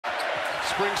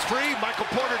springs free. Michael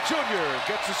Porter Jr.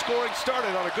 gets the scoring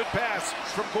started on a good pass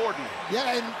from Gordon.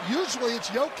 Yeah, and usually it's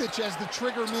Jokic as the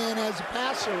trigger man as a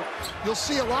passer. You'll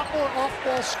see a lot more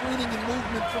off-ball screening and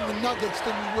movement from the Nuggets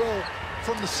than you will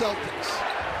from the Celtics.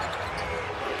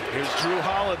 Here's Drew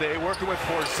Holiday working with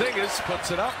Porzingis,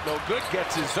 puts it up, no good,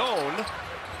 gets his own.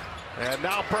 And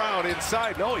now Brown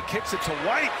inside. No, he kicks it to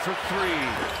White for three.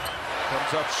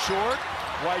 Comes up short.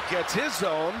 White gets his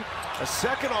own. A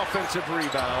second offensive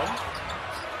rebound.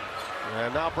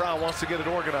 And now Brown wants to get it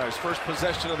organized. First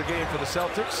possession of the game for the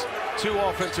Celtics. 2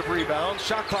 offensive rebounds.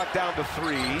 Shot clock down to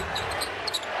 3.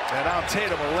 And now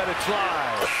Tatum will let it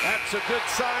fly. That's a good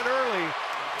sign early.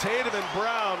 Tatum and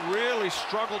Brown really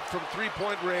struggled from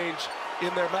three-point range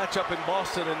in their matchup in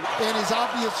Boston. And is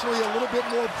obviously a little bit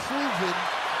more proven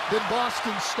than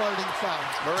Boston's starting five.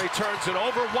 Murray turns it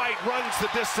over. White runs the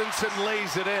distance and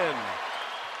lays it in.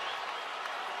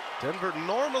 Denver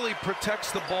normally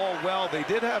protects the ball well. They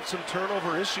did have some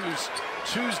turnover issues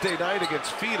Tuesday night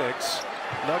against Phoenix.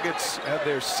 Nuggets had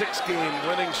their 6-game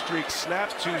winning streak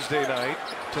snapped Tuesday night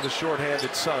to the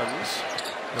shorthanded Suns.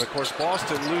 And of course,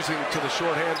 Boston losing to the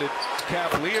shorthanded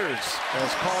Cavaliers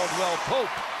as Caldwell Pope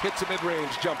hits a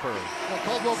mid-range jumper. Well,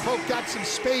 Caldwell Pope got some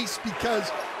space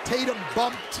because Tatum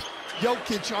bumped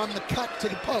Jokic on the cut to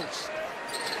the post.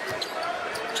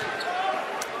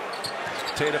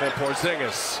 Tatum and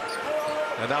Porzingis.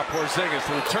 And now Porzingis,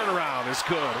 the turnaround is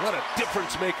good. What a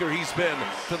difference maker he's been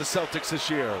for the Celtics this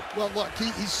year. Well, look,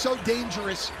 he's so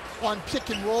dangerous on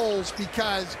pick and rolls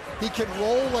because he can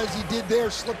roll as he did there,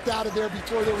 slipped out of there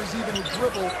before there was even a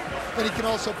dribble, and he can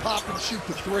also pop and shoot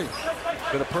the three.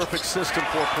 Been a perfect system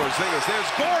for Porzingis.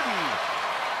 There's Gordon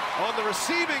on the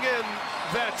receiving end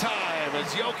that time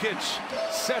as Jokic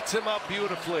sets him up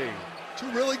beautifully.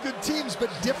 2 really good teams,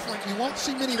 but different. You won't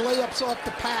see many layups off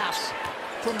the pass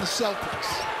from the Celtics.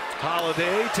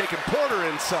 Holiday taking Porter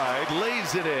inside,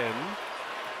 lays it in.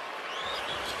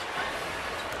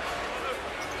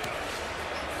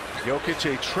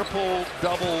 Jokic, a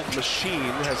triple-double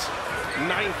machine, has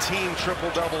 19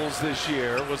 triple-doubles this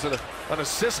year. Was an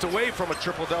assist away from a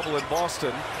triple-double in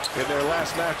Boston in their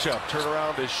last matchup.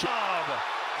 Turnaround is shot.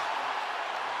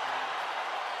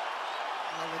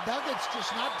 The Nuggets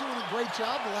just not doing a great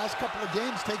job the last couple of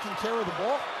games taking care of the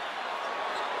ball.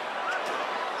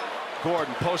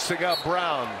 Gordon posting up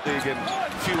Brown. League in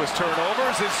fewest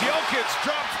turnovers as Jokic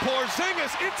drops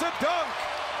Porzingis. It's a dunk.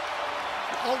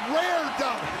 A rare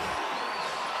dunk.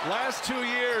 Last 2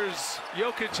 years,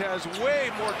 Jokic has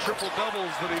way more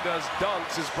triple-doubles than he does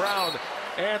dunks as Brown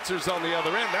answers on the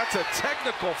other end. That's a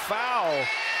technical foul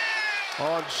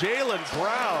on Jaylen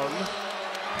Brown.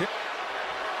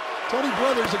 Tony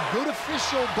Brothers, a good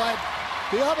official, but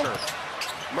the other.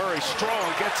 Murray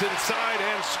strong, gets inside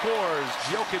and scores.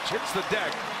 Jokic hits the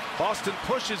deck. Boston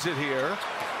pushes it here.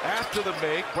 After the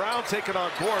make, Brown taking on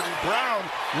Gordon. Brown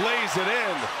lays it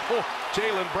in. Oh,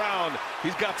 Jaylen Brown,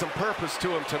 he's got some purpose to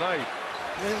him tonight.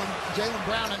 Jaylen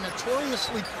Brown, a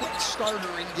notoriously quick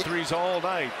starter in games. Threes all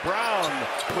night. Brown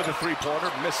with a three-pointer,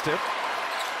 missed it.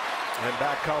 And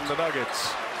back come the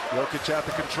Nuggets. Jokic at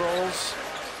the controls.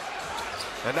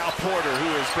 And now Porter, who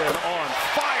has been on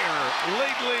fire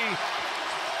lately.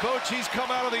 Coach, he's come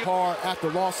out of the hard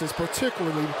after losses,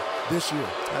 particularly this year.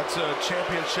 That's a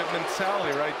championship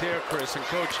mentality right there, Chris. And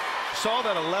Coach saw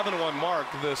that 11-1 mark.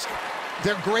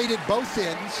 They're great at both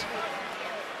ends.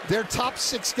 Their top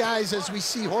 6 guys, as we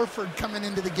see Horford coming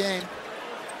into the game,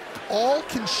 all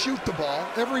can shoot the ball,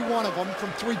 every one of them from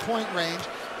three-point range.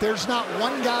 There's not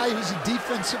one guy who's a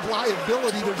defensive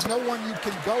liability. There's no one you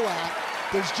can go at.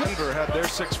 There's just Denver had their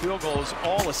 6 field goals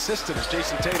all assisted as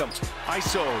Jason Tatum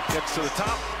ISO gets to the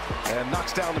top and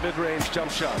knocks down the mid-range jump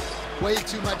shot. Way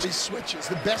too much. He switches,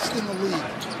 the best in the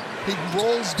league. He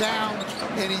rolls down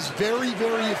and he's very,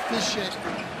 very efficient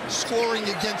scoring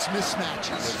against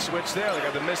mismatches. Good switch there. They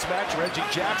got the mismatch. Reggie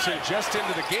Jackson just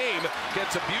into the game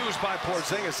gets abused by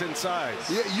Porzingis inside.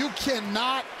 You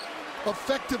cannot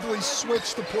effectively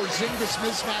switch the Porzingis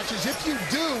mismatches. If you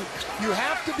do, you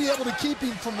have to be able to keep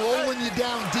him from rolling you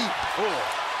down deep.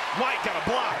 Oh, White got a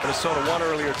block. Minnesota won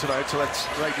earlier tonight, so that's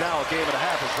right now a game and a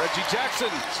half as Reggie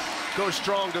Jackson goes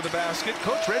strong to the basket.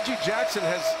 Coach, Reggie Jackson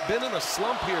has been in a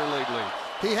slump here lately.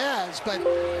 He has, but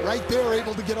right there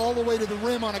able to get all the way to the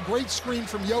rim on a great screen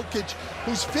from Jokic,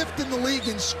 who's 5th in the league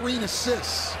in screen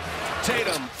assists.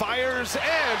 Tatum fires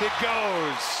and it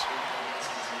goes.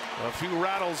 A few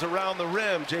rattles around the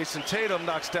rim. Jason Tatum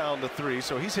knocks down the 3,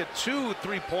 so he's hit 2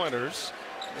 3-pointers.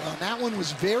 Well, that one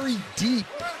was very deep.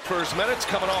 First minutes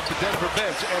coming off the Denver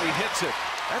bench, and he hits it.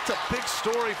 That's a big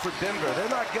story for Denver. They're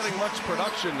not getting much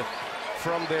production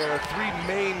from their three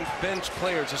main bench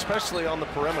players, especially on the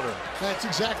perimeter. That's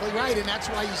exactly right, and that's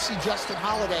why you see Justin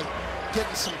Holiday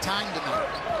getting some time tonight.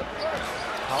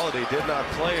 Holiday did not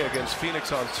play against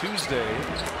Phoenix on Tuesday.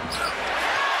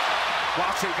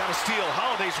 Watson got a steal.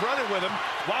 Holiday's running with him.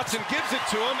 Watson gives it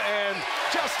to him, and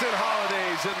Justin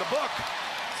Holiday's in the book.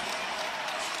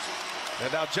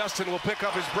 And now Justin will pick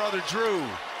up his brother Drew.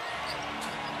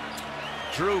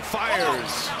 Drew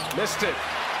fires, missed it.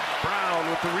 Brown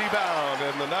with the rebound,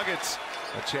 and the Nuggets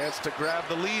a chance to grab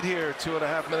the lead here.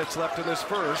 2.5 minutes left in this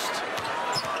first.